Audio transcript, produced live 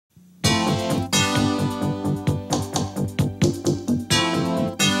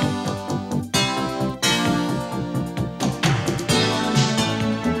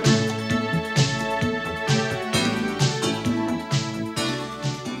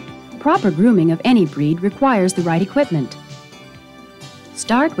proper grooming of any breed requires the right equipment.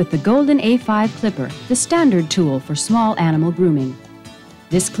 Start with the Golden A5 Clipper, the standard tool for small animal grooming.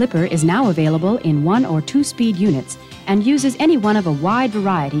 This clipper is now available in 1 or 2 speed units and uses any one of a wide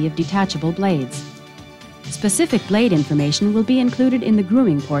variety of detachable blades. Specific blade information will be included in the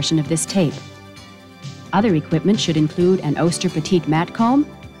grooming portion of this tape. Other equipment should include an Oster Petite Mat Comb,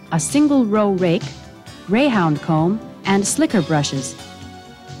 a single row rake, greyhound comb, and slicker brushes.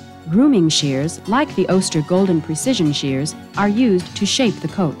 Grooming shears, like the Oster Golden Precision shears, are used to shape the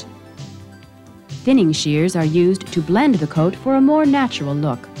coat. Thinning shears are used to blend the coat for a more natural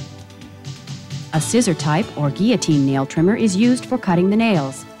look. A scissor type or guillotine nail trimmer is used for cutting the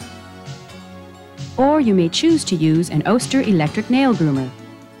nails. Or you may choose to use an Oster electric nail groomer.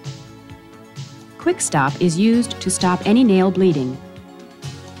 Quick Stop is used to stop any nail bleeding.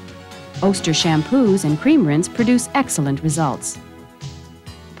 Oster shampoos and cream rinse produce excellent results.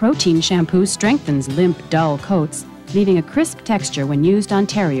 Protein shampoo strengthens limp, dull coats, leaving a crisp texture when used on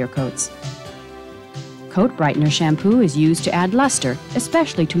terrier coats. Coat brightener shampoo is used to add luster,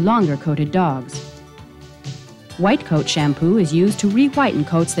 especially to longer-coated dogs. White coat shampoo is used to re-whiten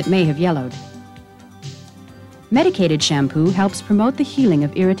coats that may have yellowed. Medicated shampoo helps promote the healing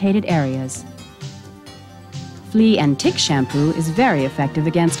of irritated areas. Flea and tick shampoo is very effective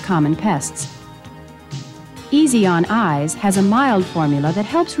against common pests. Easy on Eyes has a mild formula that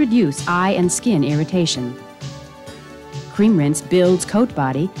helps reduce eye and skin irritation. Cream Rinse builds coat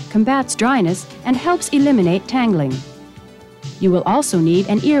body, combats dryness, and helps eliminate tangling. You will also need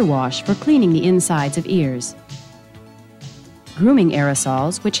an ear wash for cleaning the insides of ears. Grooming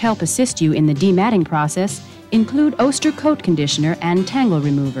aerosols, which help assist you in the dematting process, include Oster Coat Conditioner and Tangle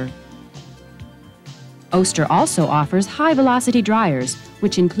Remover. Oster also offers high-velocity dryers,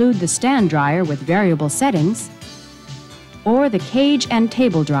 which include the stand dryer with variable settings or the cage and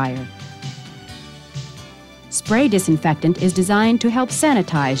table dryer. Spray disinfectant is designed to help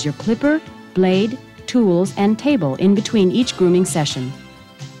sanitize your clipper, blade, tools, and table in between each grooming session.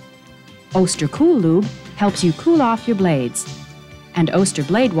 Oster Cool Lube helps you cool off your blades. And Oster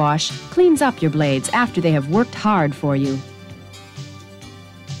Blade Wash cleans up your blades after they have worked hard for you.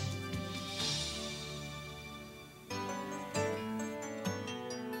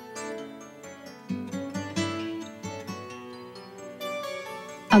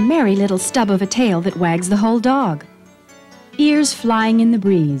 A merry little stub of a tail that wags the whole dog. Ears flying in the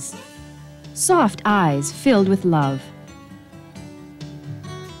breeze. Soft eyes filled with love.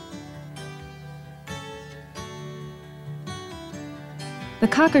 The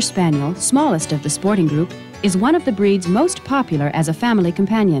Cocker Spaniel, smallest of the sporting group, is one of the breeds most popular as a family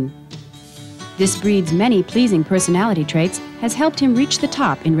companion. This breed's many pleasing personality traits has helped him reach the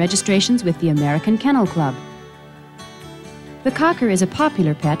top in registrations with the American Kennel Club. The Cocker is a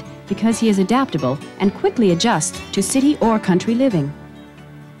popular pet because he is adaptable and quickly adjusts to city or country living.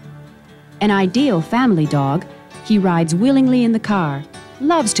 An ideal family dog, he rides willingly in the car,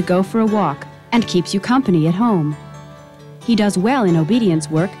 loves to go for a walk, and keeps you company at home. He does well in obedience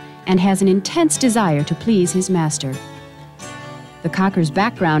work and has an intense desire to please his master. The Cocker's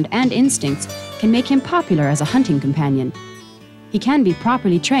background and instincts can make him popular as a hunting companion. He can be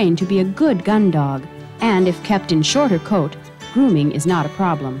properly trained to be a good gun dog, and if kept in shorter coat, grooming is not a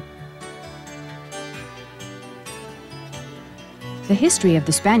problem. The history of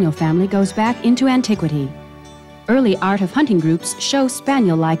the Spaniel family goes back into antiquity. Early art of hunting groups show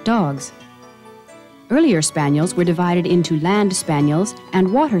Spaniel-like dogs. Earlier Spaniels were divided into land Spaniels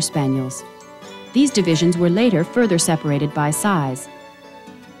and water Spaniels. These divisions were later further separated by size.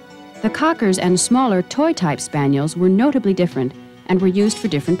 The Cockers and smaller toy-type Spaniels were notably different and were used for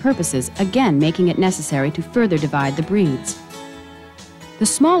different purposes, again making it necessary to further divide the breeds. The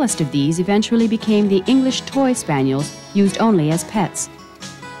smallest of these eventually became the English toy Spaniels, used only as pets.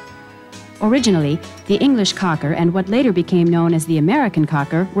 Originally, the English Cocker and what later became known as the American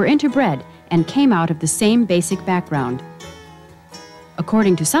Cocker were interbred and came out of the same basic background.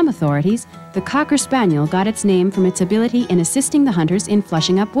 According to some authorities, the Cocker Spaniel got its name from its ability in assisting the hunters in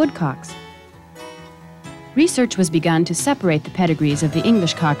flushing up woodcocks. Research was begun to separate the pedigrees of the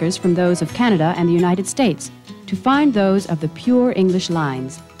English Cockers from those of Canada and the United States, to find those of the pure English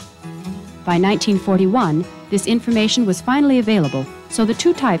lines. By 1941, this information was finally available, so the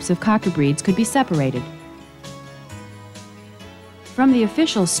two types of Cocker breeds could be separated. From the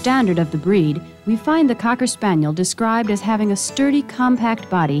official standard of the breed, we find the Cocker Spaniel described as having a sturdy, compact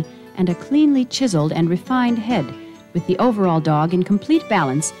body and a cleanly chiseled and refined head, with the overall dog in complete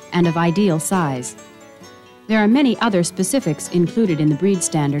balance and of ideal size. There are many other specifics included in the breed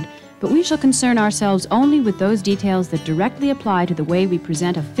standard, but we shall concern ourselves only with those details that directly apply to the way we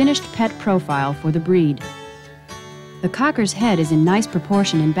present a finished pet profile for the breed. The cocker's head is in nice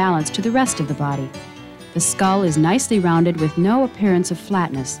proportion and balance to the rest of the body. The skull is nicely rounded with no appearance of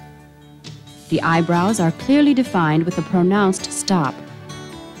flatness. The eyebrows are clearly defined with a pronounced stop.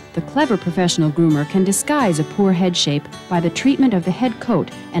 The clever professional groomer can disguise a poor head shape by the treatment of the head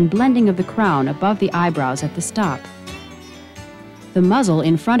coat and blending of the crown above the eyebrows at the stop. The muzzle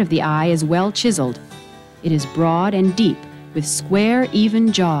in front of the eye is well chiseled. It is broad and deep, with square,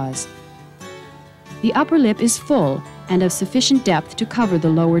 even jaws. The upper lip is full and of sufficient depth to cover the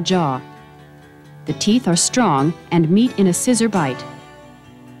lower jaw. The teeth are strong and meet in a scissor bite.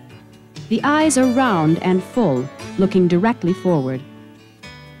 The eyes are round and full, looking directly forward.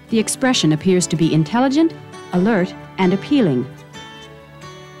 The expression appears to be intelligent, alert, and appealing.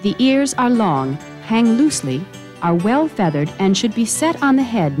 The ears are long, hang loosely, are well feathered, and should be set on the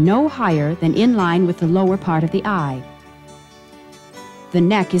head no higher than in line with the lower part of the eye. The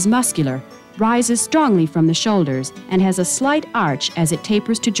neck is muscular, rises strongly from the shoulders, and has a slight arch as it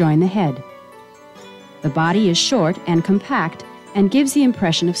tapers to join the head. The body is short and compact and gives the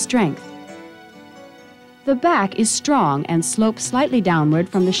impression of strength. The back is strong and slopes slightly downward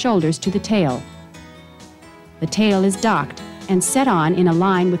from the shoulders to the tail. The tail is docked and set on in a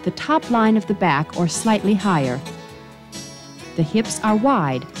line with the top line of the back or slightly higher. The hips are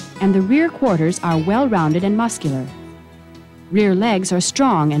wide and the rear quarters are well rounded and muscular. Rear legs are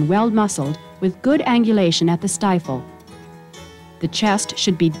strong and well muscled with good angulation at the stifle. The chest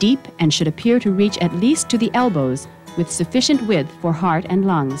should be deep and should appear to reach at least to the elbows with sufficient width for heart and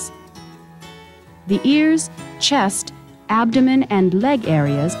lungs. The ears, chest, abdomen, and leg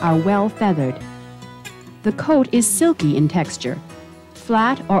areas are well feathered. The coat is silky in texture,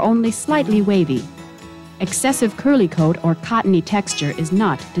 flat or only slightly wavy. Excessive curly coat or cottony texture is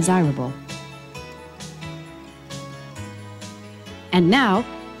not desirable. And now,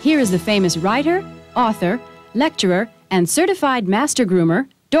 here is the famous writer, author, lecturer, and certified master groomer,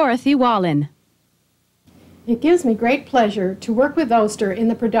 Dorothy Walin. It gives me great pleasure to work with Oster in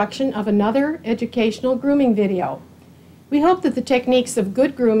the production of another educational grooming video. We hope that the techniques of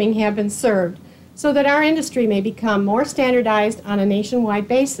good grooming have been served so that our industry may become more standardized on a nationwide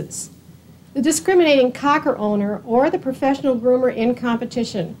basis. The discriminating cocker owner or the professional groomer in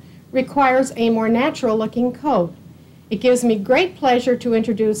competition requires a more natural-looking coat. It gives me great pleasure to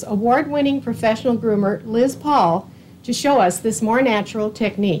introduce award-winning professional groomer Liz Paul to show us this more natural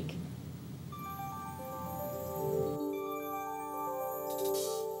technique.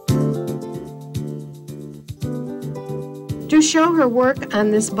 To show her work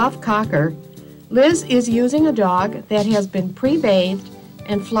on this buff cocker, Liz is using a dog that has been pre-bathed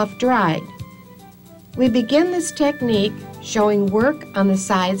and fluff dried. We begin this technique showing work on the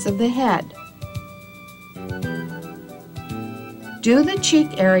sides of the head. Do the cheek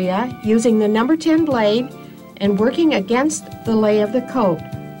area using the number 10 blade and working against the lay of the coat.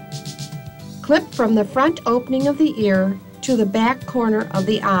 Clip from the front opening of the ear to the back corner of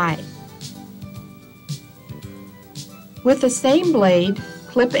the eye. With the same blade,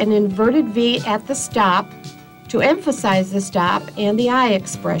 clip an inverted V at the stop to emphasize the stop and the eye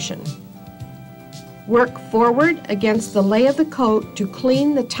expression. Work forward against the lay of the coat to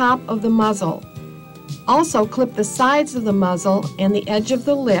clean the top of the muzzle. Also clip the sides of the muzzle and the edge of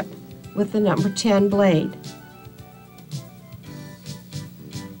the lip with the number 10 blade.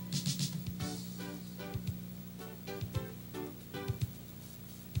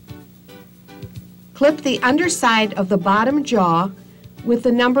 Clip the underside of the bottom jaw with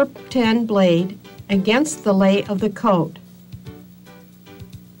the number 10 blade against the lay of the coat.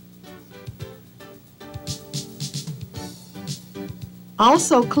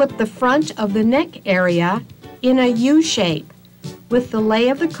 Also clip the front of the neck area in a U shape with the lay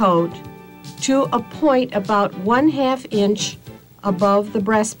of the coat to a point about 1/2 inch above the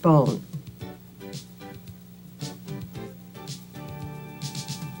breastbone.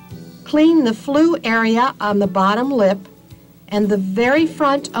 Clean the flue area on the bottom lip and the very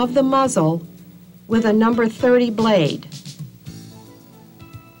front of the muzzle with a number 30 blade.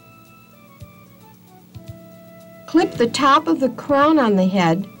 Clip the top of the crown on the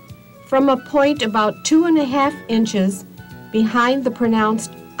head from a point about 2.5 inches behind the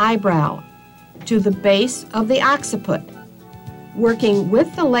pronounced eyebrow to the base of the occiput, working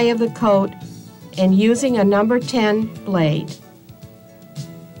with the lay of the coat and using a number 10 blade.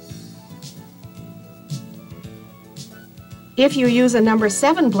 If you use a number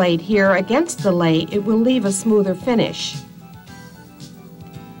 7 blade here against the lay, it will leave a smoother finish.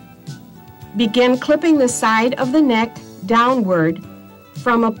 Begin clipping the side of the neck downward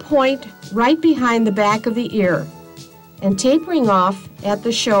from a point right behind the back of the ear and tapering off at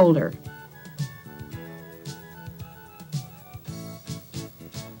the shoulder.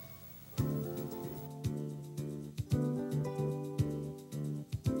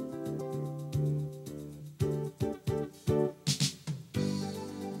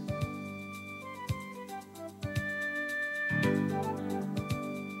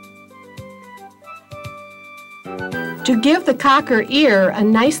 To give the cocker ear a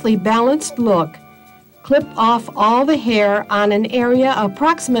nicely balanced look, clip off all the hair on an area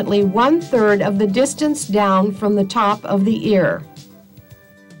approximately 1/3 of the distance down from the top of the ear.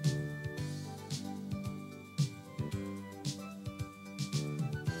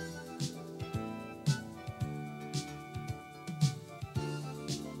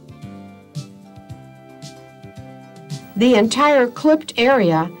 The entire clipped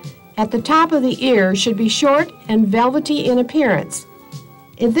area at the top of the ear should be short and velvety in appearance.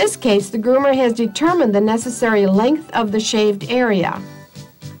 In this case, the groomer has determined the necessary length of the shaved area.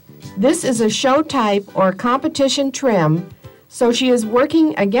 This is a show type or competition trim, so she is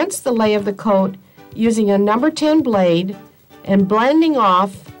working against the lay of the coat using a number 10 blade and blending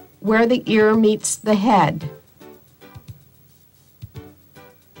off where the ear meets the head.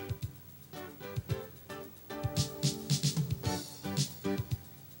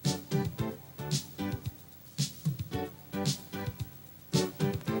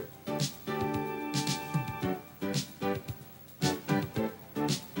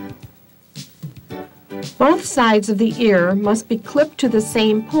 Both sides of the ear must be clipped to the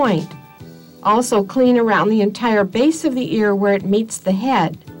same point. Also clean around the entire base of the ear where it meets the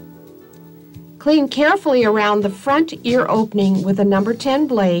head. Clean carefully around the front ear opening with a number 10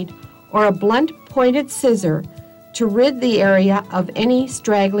 blade or a blunt pointed scissor to rid the area of any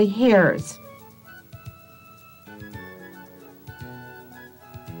straggly hairs.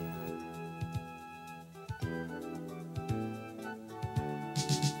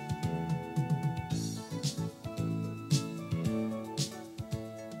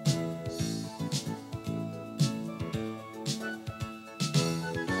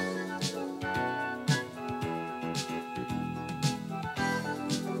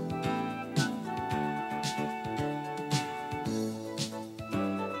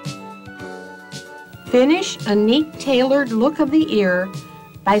 Finish a neat tailored look of the ear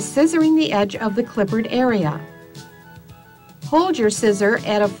by scissoring the edge of the clippered area. Hold your scissor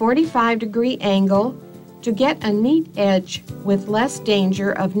at a 45-degree angle to get a neat edge with less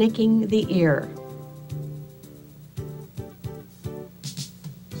danger of nicking the ear.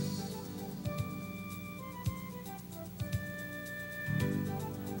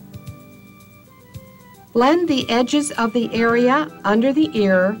 Blend the edges of the area under the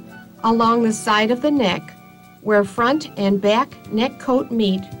ear along the side of the neck where front and back neck coat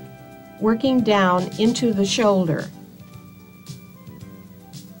meet, working down into the shoulder.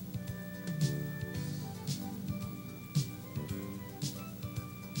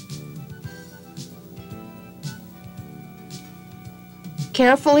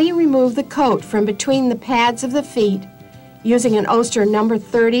 Carefully remove the coat from between the pads of the feet using an Oster number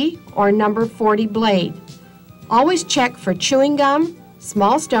 30 or number 40 blade. Always check for chewing gum,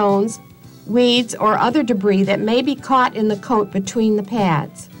 small stones, weeds, or other debris that may be caught in the coat between the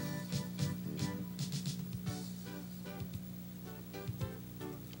pads.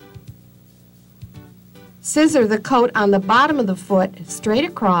 Scissor the coat on the bottom of the foot straight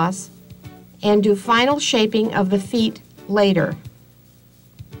across and do final shaping of the feet later.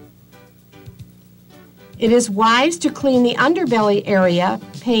 It is wise to clean the underbelly area,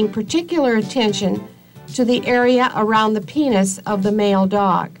 paying particular attention to the area around the penis of the male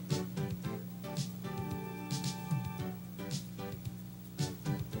dog.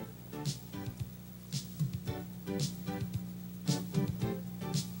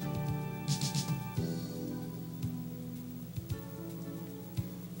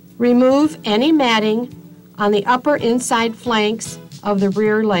 Remove any matting on the upper inside flanks of the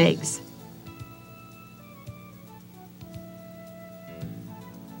rear legs.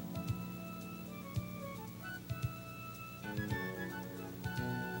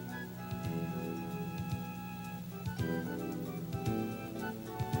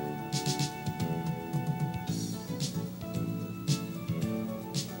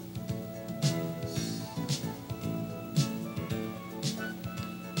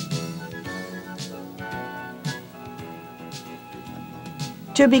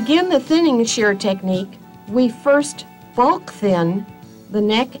 To begin the thinning shear technique, we first bulk thin the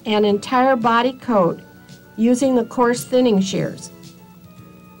neck and entire body coat using the coarse thinning shears.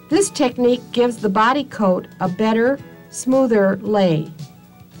 This technique gives the body coat a better, smoother lay.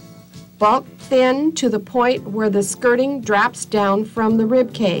 Bulk thin to the point where the skirting drops down from the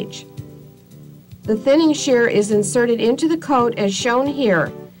rib cage. The thinning shear is inserted into the coat as shown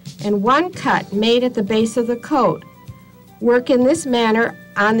here, and one cut made at the base of the coat. Work in this manner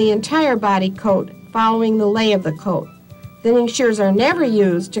on the entire body coat, following the lay of the coat. Thinning shears are never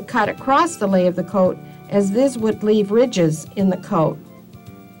used to cut across the lay of the coat, as this would leave ridges in the coat.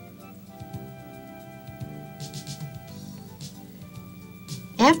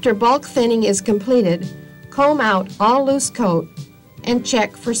 After bulk thinning is completed, comb out all loose coat and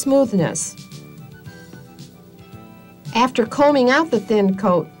check for smoothness. After combing out the thin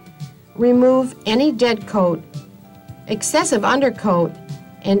coat, remove any dead coat, excessive undercoat,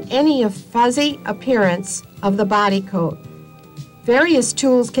 and any fuzzy appearance of the body coat. Various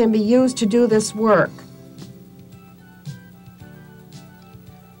tools can be used to do this work.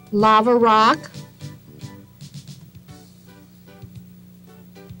 Lava rock,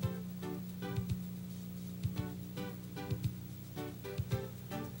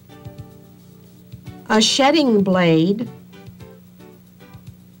 a shedding blade,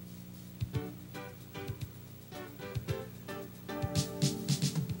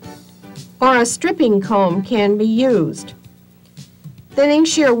 or a stripping comb can be used. Thinning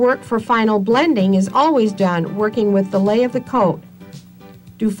shear work for final blending is always done working with the lay of the coat.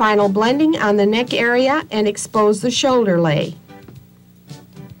 Do final blending on the neck area and expose the shoulder lay.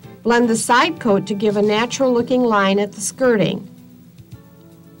 Blend the side coat to give a natural looking line at the skirting.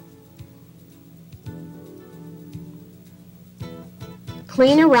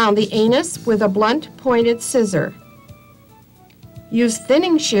 Clean around the anus with a blunt pointed scissor. Use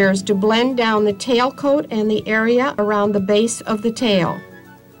thinning shears to blend down the tail coat and the area around the base of the tail.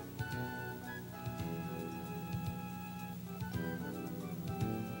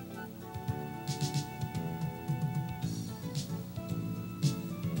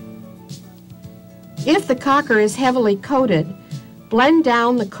 If the cocker is heavily coated, blend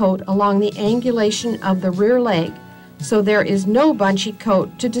down the coat along the angulation of the rear leg so there is no bunchy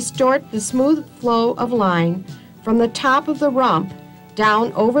coat to distort the smooth flow of line from the top of the rump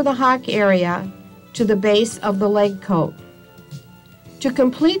down over the hock area to the base of the leg coat. To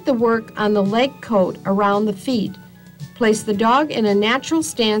complete the work on the leg coat around the feet, place the dog in a natural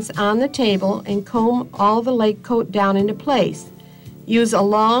stance on the table and comb all the leg coat down into place. Use a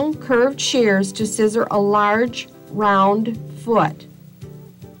long curved shears to scissor a large round foot.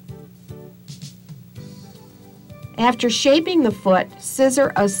 After shaping the foot,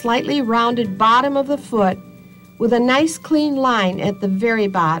 scissor a slightly rounded bottom of the foot with a nice clean line at the very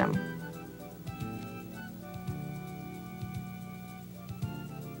bottom.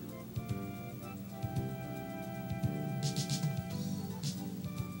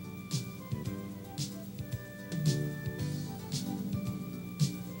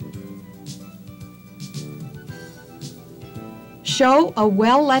 Show a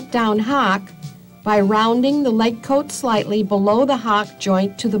well let down hock by rounding the leg coat slightly below the hock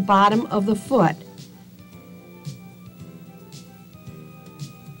joint to the bottom of the foot.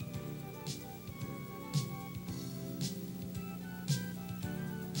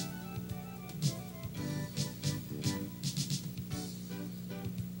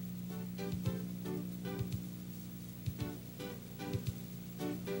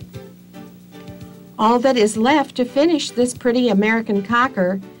 All that is left to finish this pretty American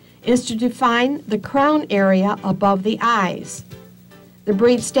cocker is to define the crown area above the eyes. The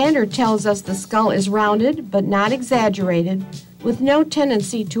breed standard tells us the skull is rounded but not exaggerated, with no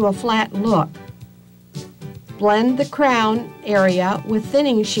tendency to a flat look. Blend the crown area with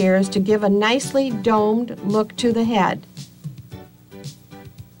thinning shears to give a nicely domed look to the head.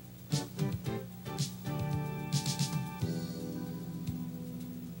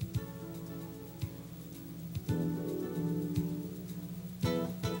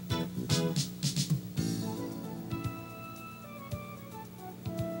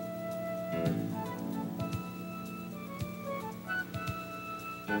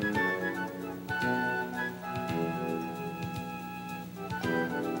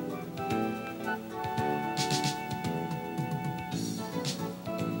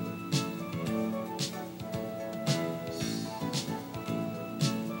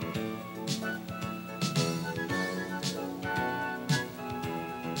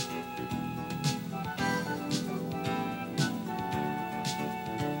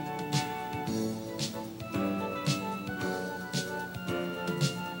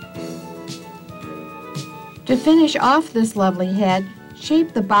 To finish off this lovely head,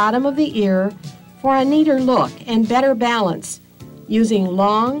 shape the bottom of the ear for a neater look and better balance using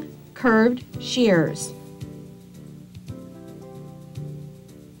long, curved shears.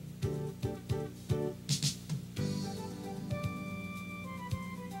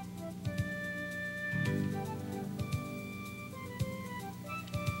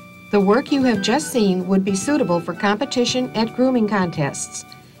 The work you have just seen would be suitable for competition at grooming contests.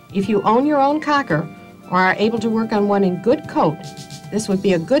 If you own your own cocker or are able to work on one in good coat, this would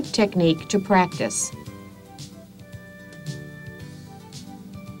be a good technique to practice.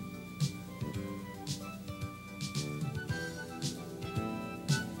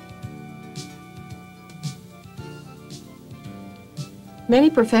 Many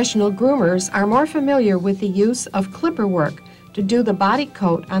professional groomers are more familiar with the use of clipper work to do the body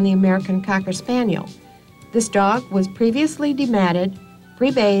coat on the American Cocker Spaniel. This dog was previously dematted,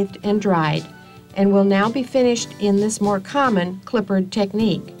 pre-bathed, and dried, and will now be finished in this more common clippered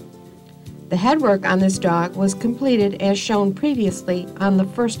technique. The headwork on this dog was completed as shown previously on the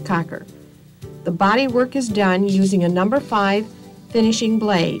first cocker. The body work is done using a number 5 finishing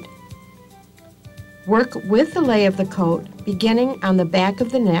blade. Work with the lay of the coat, beginning on the back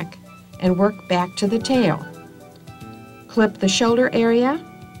of the neck, and work back to the tail. Clip the shoulder area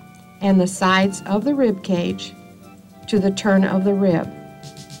and the sides of the rib cage to the turn of the rib.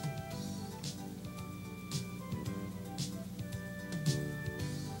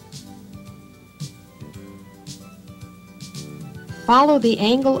 Follow the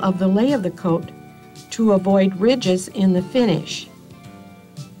angle of the lay of the coat to avoid ridges in the finish.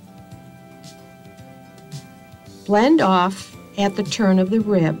 Blend off at the turn of the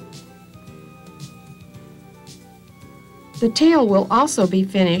rib. The tail will also be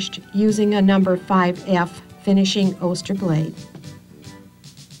finished using a number 5F finishing Oster blade.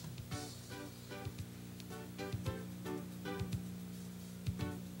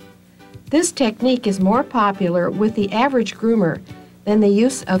 This technique is more popular with the average groomer than the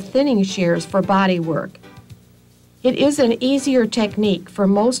use of thinning shears for body work. It is an easier technique for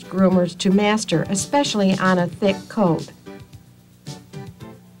most groomers to master, especially on a thick coat.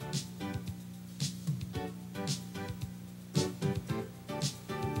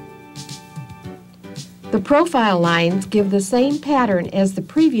 The profile lines give the same pattern as the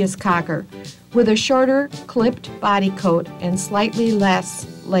previous cocker, with a shorter clipped body coat and slightly less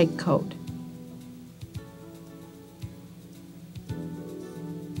leg coat.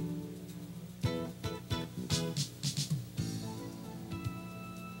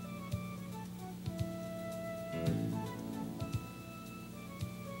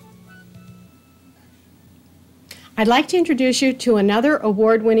 I'd like to introduce you to another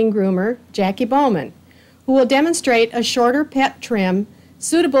award-winning groomer, Jackie Bowman, who will demonstrate a shorter pet trim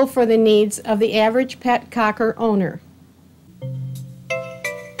suitable for the needs of the average pet cocker owner.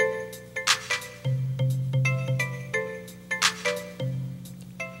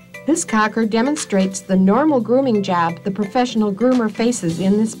 This cocker demonstrates the normal grooming job the professional groomer faces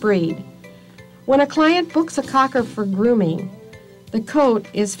in this breed. When a client books a cocker for grooming, the coat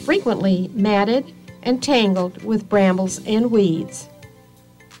is frequently matted and tangled with brambles and weeds.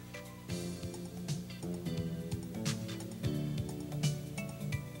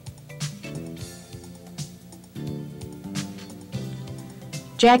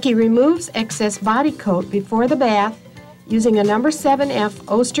 Jackie removes excess body coat before the bath using a number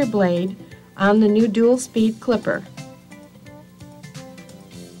 7F Oster blade on the new dual-speed clipper.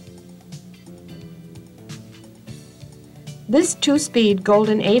 This 2-speed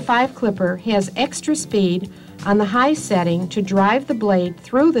golden A5 clipper has extra speed on the high setting to drive the blade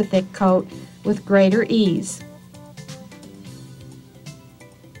through the thick coat with greater ease.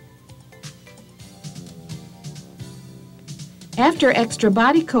 After extra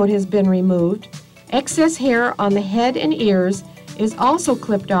body coat has been removed, excess hair on the head and ears is also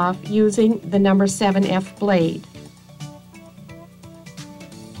clipped off using the number 7F blade.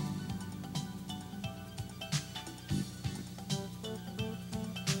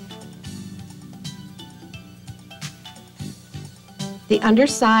 The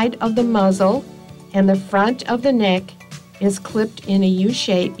underside of the muzzle and the front of the neck is clipped in a U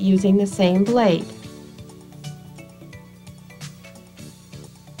shape using the same blade.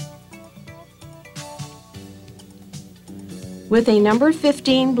 With a number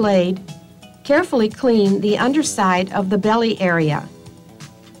 15 blade, carefully clean the underside of the belly area.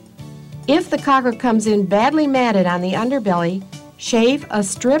 If the cocker comes in badly matted on the underbelly, shave a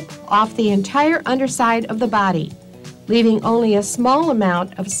strip off the entire underside of the body, leaving only a small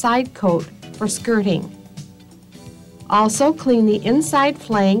amount of side coat for skirting. Also clean the inside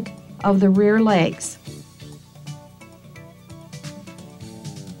flank of the rear legs.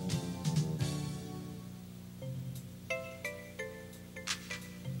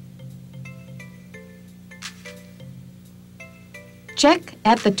 Check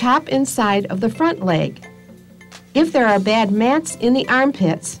at the top and side of the front leg. If there are bad mats in the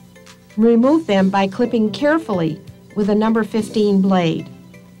armpits, remove them by clipping carefully with a number 15 blade.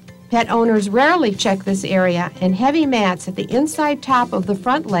 Pet owners rarely check this area, and heavy mats at the inside top of the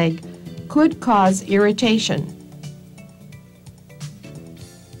front leg could cause irritation.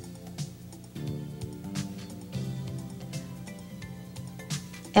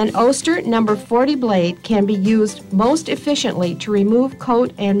 An Oster number 40 blade can be used most efficiently to remove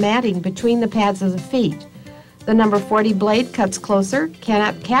coat and matting between the pads of the feet. The number 40 blade cuts closer,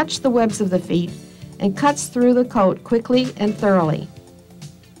 cannot catch the webs of the feet, and cuts through the coat quickly and thoroughly.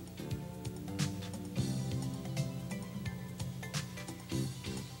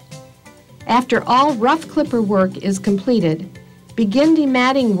 After all rough clipper work is completed, begin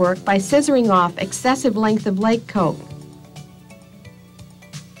dematting work by scissoring off excessive length of leg coat.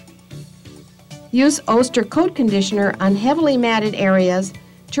 Use Oster coat conditioner on heavily matted areas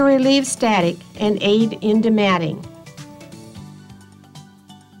to relieve static and aid in dematting.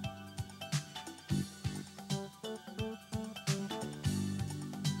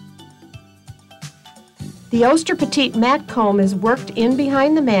 The Oster Petite mat comb is worked in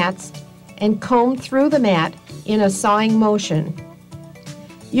behind the mats and combed through the mat in a sawing motion.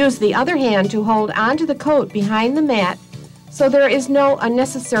 Use the other hand to hold onto the coat behind the mat so there is no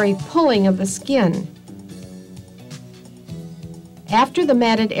unnecessary pulling of the skin. After the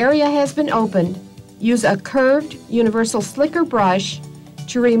matted area has been opened, use a curved universal slicker brush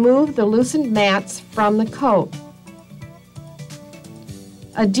to remove the loosened mats from the coat.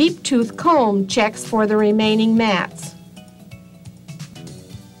 A deep tooth comb checks for the remaining mats.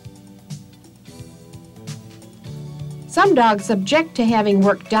 Some dogs object to having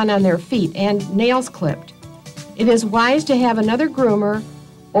work done on their feet and nails clipped. It is wise to have another groomer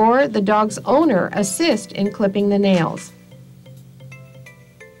or the dog's owner assist in clipping the nails.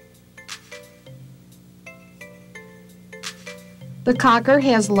 The cocker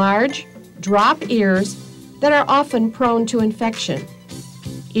has large, drop ears that are often prone to infection.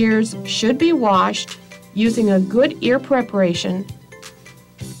 Ears should be washed using a good ear preparation,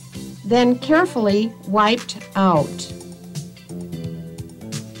 then carefully wiped out.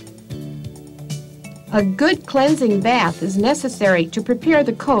 A good cleansing bath is necessary to prepare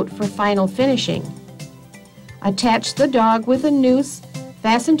the coat for final finishing. Attach the dog with a noose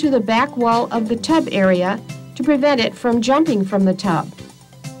fastened to the back wall of the tub area to prevent it from jumping from the tub.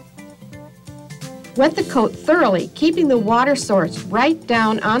 Wet the coat thoroughly, keeping the water source right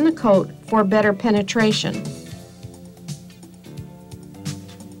down on the coat for better penetration.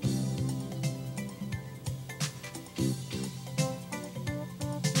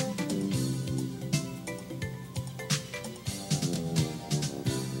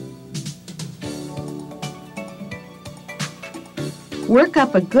 Work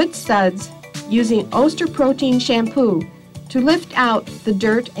up a good suds using Oster Protein shampoo to lift out the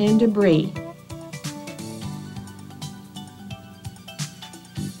dirt and debris.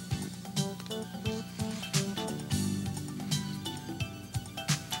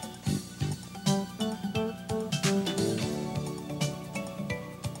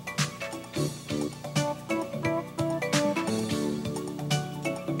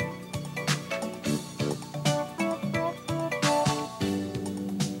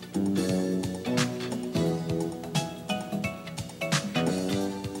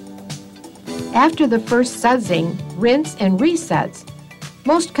 After the first sudsing, rinse and resuds.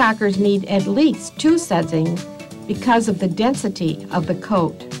 Most cockers need at least 2 sudsings because of the density of the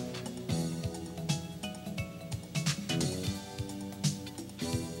coat.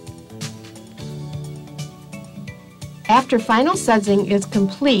 After final sudsing is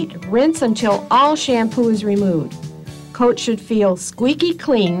complete, rinse until all shampoo is removed. Coat should feel squeaky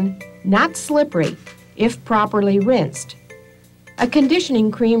clean, not slippery, if properly rinsed. A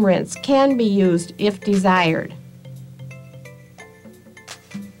conditioning cream rinse can be used if desired.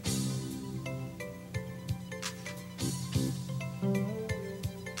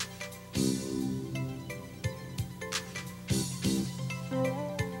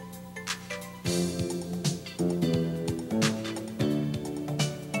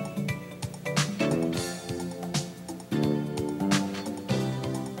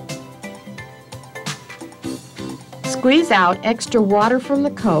 Squeeze out extra water from the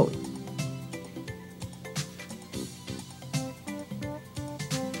coat.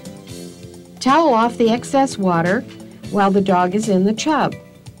 Towel off the excess water while the dog is in the tub.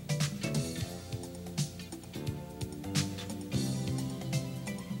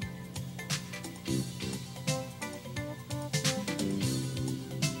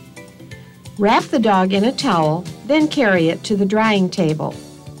 Wrap the dog in a towel, then carry it to the drying table.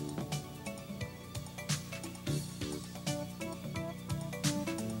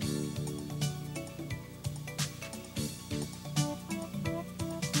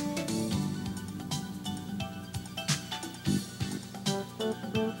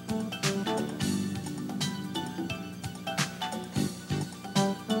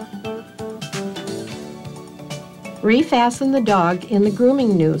 Refasten the dog in the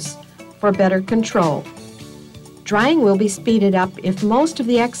grooming noose for better control. Drying will be speeded up if most of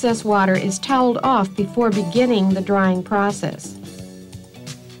the excess water is toweled off before beginning the drying process.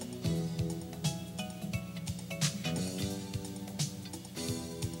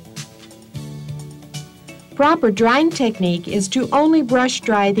 Proper drying technique is to only brush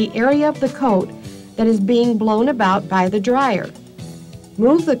dry the area of the coat that is being blown about by the dryer.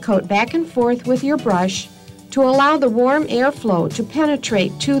 Move the coat back and forth with your brush to allow the warm airflow to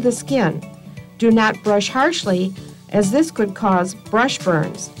penetrate to the skin. Do not brush harshly, as this could cause brush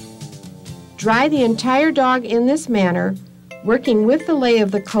burns. Dry the entire dog in this manner, working with the lay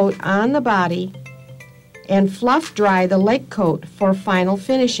of the coat on the body, and fluff dry the leg coat for final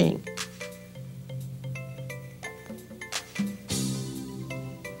finishing.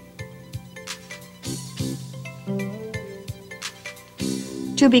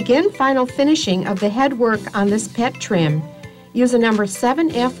 To begin final finishing of the head work on this pet trim, use a number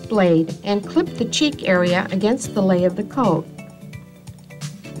 7F blade and clip the cheek area against the lay of the coat.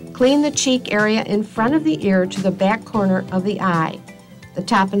 Clean the cheek area in front of the ear to the back corner of the eye. The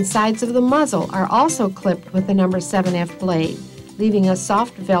top and sides of the muzzle are also clipped with the number 7F blade, leaving a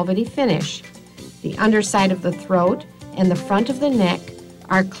soft velvety finish. The underside of the throat and the front of the neck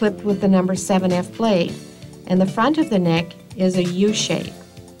are clipped with the number 7F blade, and the front of the neck is a U shape.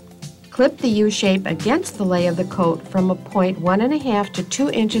 Clip the U shape against the lay of the coat from a point 1.5 to 2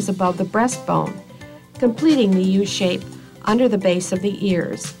 inches above the breastbone, completing the U shape under the base of the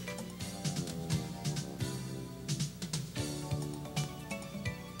ears.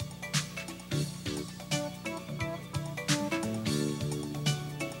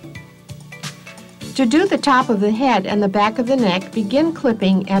 To do the top of the head and the back of the neck, begin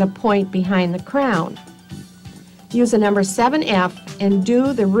clipping at a point behind the crown. Use a number 7F and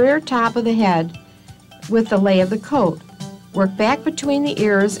do the rear top of the head with the lay of the coat. Work back between the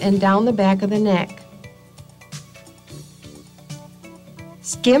ears and down the back of the neck.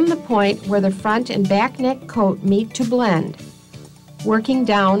 Skim the point where the front and back neck coat meet to blend, working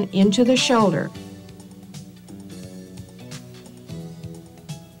down into the shoulder.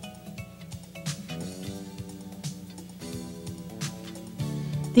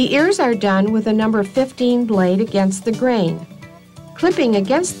 The ears are done with a number 15 blade against the grain. Clipping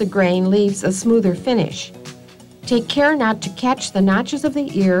against the grain leaves a smoother finish. Take care not to catch the notches of the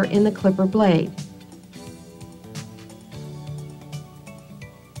ear in the clipper blade.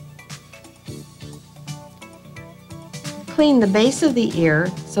 Clean the base of the ear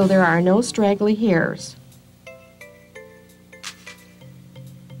so there are no straggly hairs.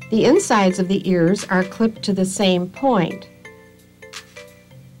 The insides of the ears are clipped to the same point.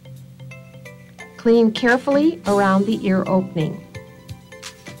 Clean carefully around the ear opening.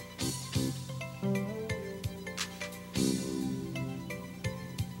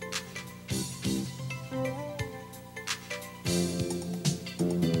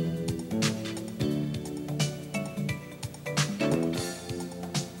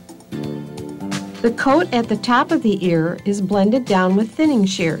 The coat at the top of the ear is blended down with thinning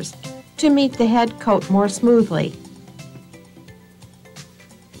shears to meet the head coat more smoothly.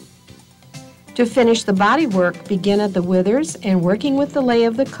 To finish the body work, begin at the withers and working with the lay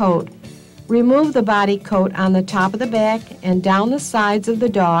of the coat, remove the body coat on the top of the back and down the sides of the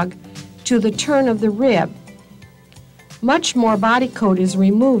dog to the turn of the rib. Much more body coat is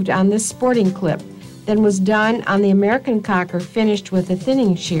removed on this sporting clip than was done on the American Cocker finished with the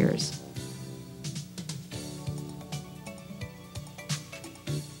thinning shears.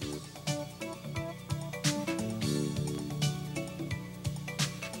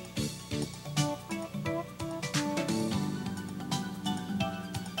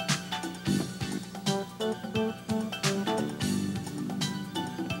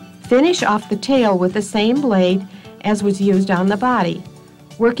 Finish off the tail with the same blade as was used on the body,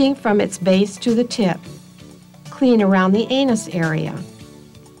 working from its base to the tip. Clean around the anus area.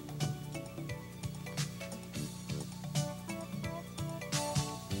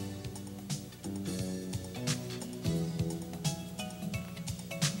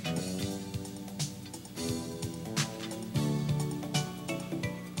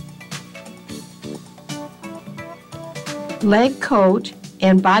 Leg coat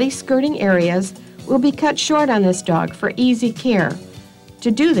and body skirting areas will be cut short on this dog for easy care.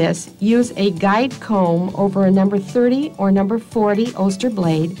 To do this, use a guide comb over a number 30 or number 40 Oster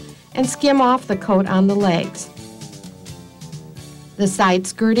blade and skim off the coat on the legs. The side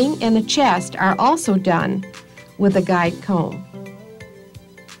skirting and the chest are also done with a guide comb.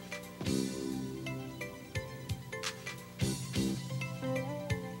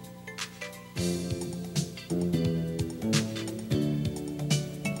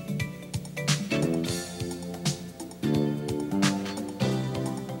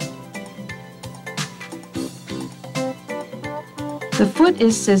 The foot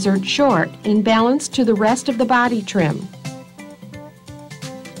is scissored short in balance to the rest of the body trim.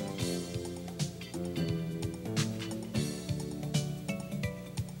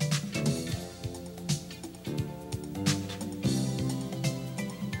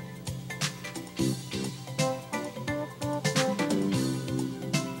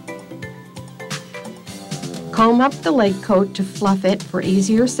 Comb up the leg coat to fluff it for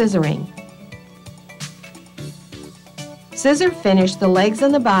easier scissoring. Scissor finish the legs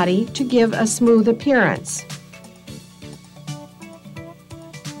and the body to give a smooth appearance.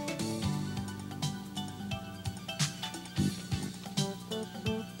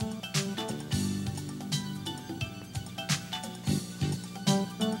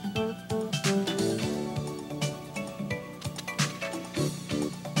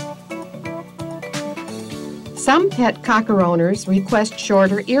 Some pet cocker owners request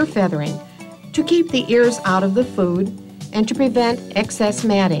shorter ear feathering to keep the ears out of the food and to prevent excess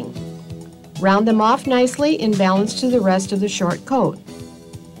matting. Round them off nicely in balance to the rest of the short coat.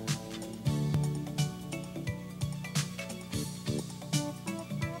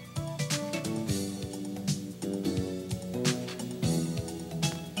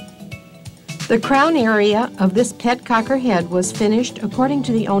 The crown area of this pet cocker head was finished according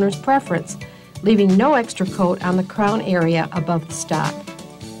to the owner's preference, leaving no extra coat on the crown area above the stop.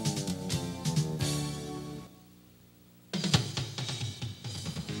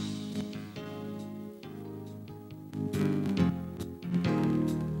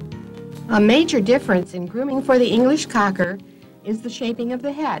 A major difference in grooming for the English cocker is the shaping of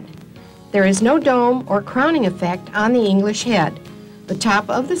the head. There is no dome or crowning effect on the English head. The top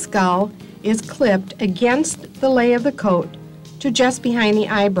of the skull is clipped against the lay of the coat to just behind the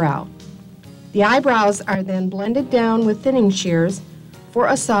eyebrow. The eyebrows are then blended down with thinning shears for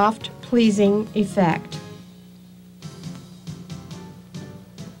a soft, pleasing effect.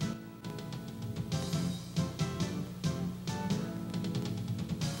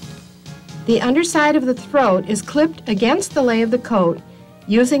 The underside of the throat is clipped against the lay of the coat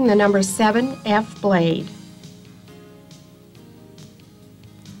using the number 7F blade.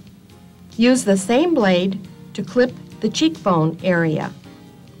 Use the same blade to clip the cheekbone area.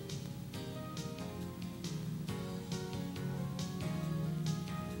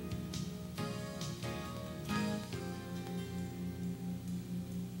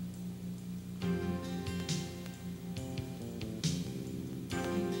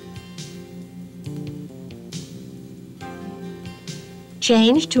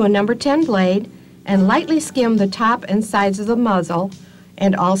 Change to a number 10 blade and lightly skim the top and sides of the muzzle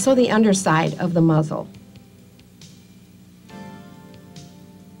and also the underside of the muzzle.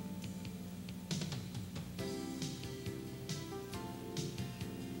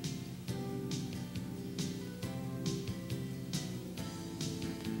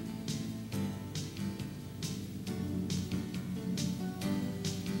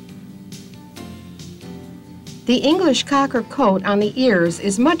 The English cocker coat on the ears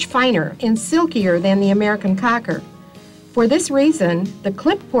is much finer and silkier than the American cocker. For this reason, the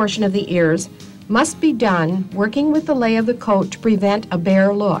clip portion of the ears must be done working with the lay of the coat to prevent a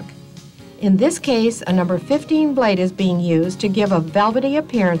bare look. In this case, a number 15 blade is being used to give a velvety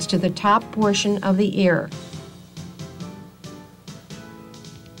appearance to the top portion of the ear.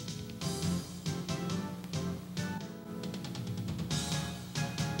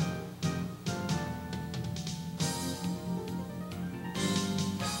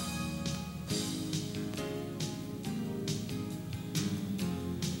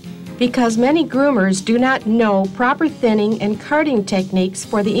 Because many groomers do not know proper thinning and carding techniques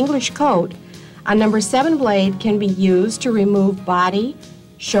for the English coat, a number 7 blade can be used to remove body,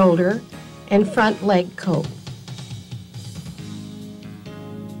 shoulder, and front leg coat.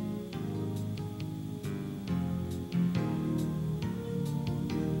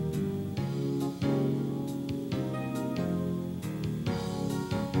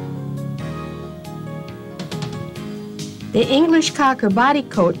 The English cocker body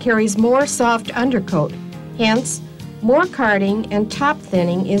coat carries more soft undercoat, hence, more carding and top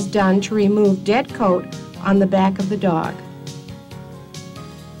thinning is done to remove dead coat on the back of the dog.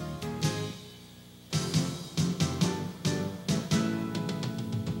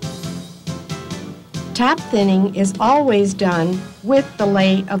 Top thinning is always done with the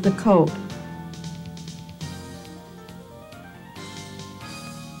lay of the coat.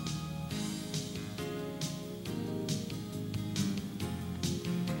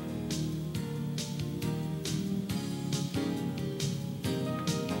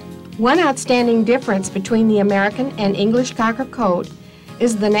 One outstanding difference between the American and English cocker coat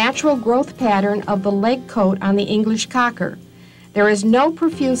is the natural growth pattern of the leg coat on the English cocker. There is no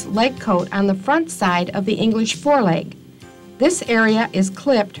profuse leg coat on the front side of the English foreleg. This area is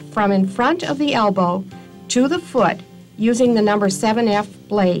clipped from in front of the elbow to the foot using the number 7F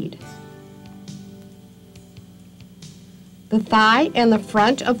blade. The thigh and the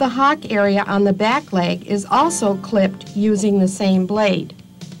front of the hock area on the back leg is also clipped using the same blade.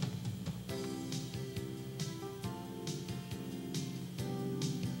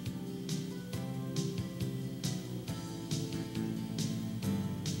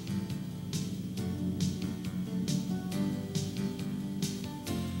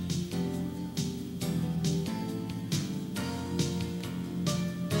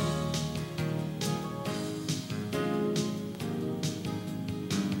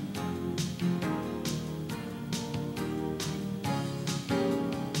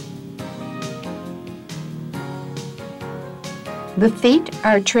 The feet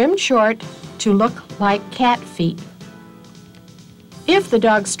are trimmed short to look like cat feet. If the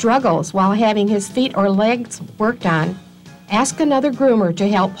dog struggles while having his feet or legs worked on, ask another groomer to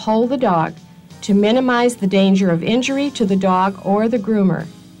help hold the dog to minimize the danger of injury to the dog or the groomer.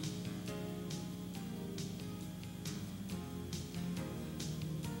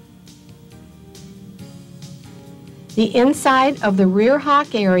 The inside of the rear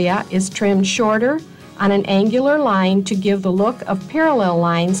hock area is trimmed shorter on an angular line to give the look of parallel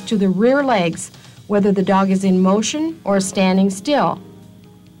lines to the rear legs, whether the dog is in motion or standing still.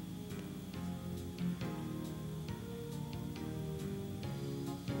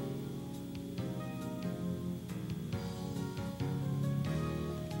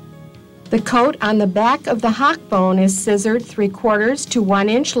 The coat on the back of the hock bone is scissored 3/4 to 1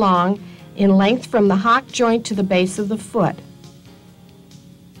 inch long in length from the hock joint to the base of the foot.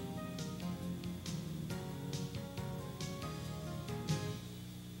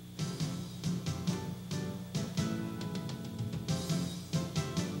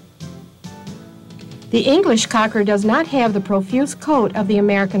 The English Cocker does not have the profuse coat of the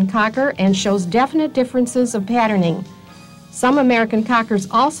American Cocker and shows definite differences of patterning. Some American Cockers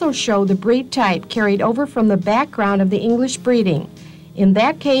also show the breed type carried over from the background of the English breeding. In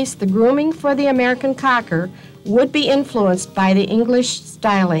that case, the grooming for the American Cocker would be influenced by the English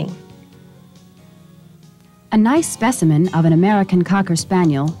styling. A nice specimen of an American Cocker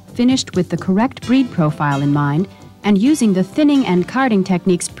Spaniel, finished with the correct breed profile in mind and using the thinning and carding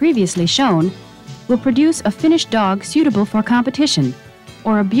techniques previously shown, will produce a finished dog suitable for competition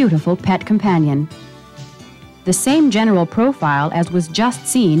or a beautiful pet companion. The same general profile as was just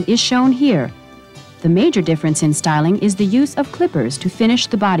seen is shown here. The major difference in styling is the use of clippers to finish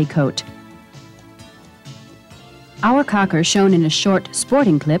the body coat. Our Cocker, shown in a short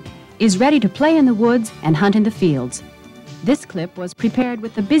sporting clip, is ready to play in the woods and hunt in the fields. This clip was prepared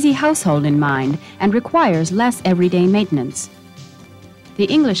with the busy household in mind and requires less everyday maintenance. The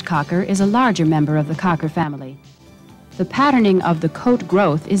English Cocker is a larger member of the Cocker family. The patterning of the coat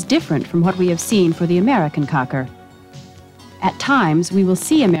growth is different from what we have seen for the American Cocker. At times, we will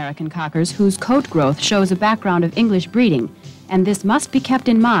see American Cockers whose coat growth shows a background of English breeding, and this must be kept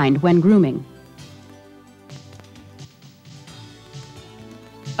in mind when grooming.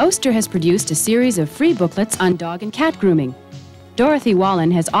 Oster has produced a series of free booklets on dog and cat grooming. Dorothy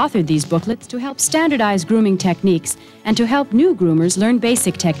Walin has authored these booklets to help standardize grooming techniques and to help new groomers learn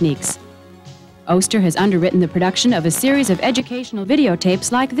basic techniques. Oster has underwritten the production of a series of educational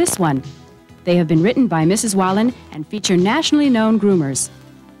videotapes like this one. They have been written by Mrs. Walin and feature nationally known groomers.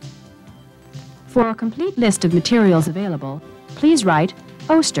 For a complete list of materials available, please write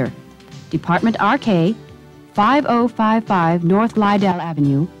Oster, Department RK, 5055 North Glidell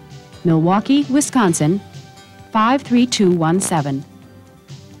Avenue, Milwaukee, Wisconsin, 53217.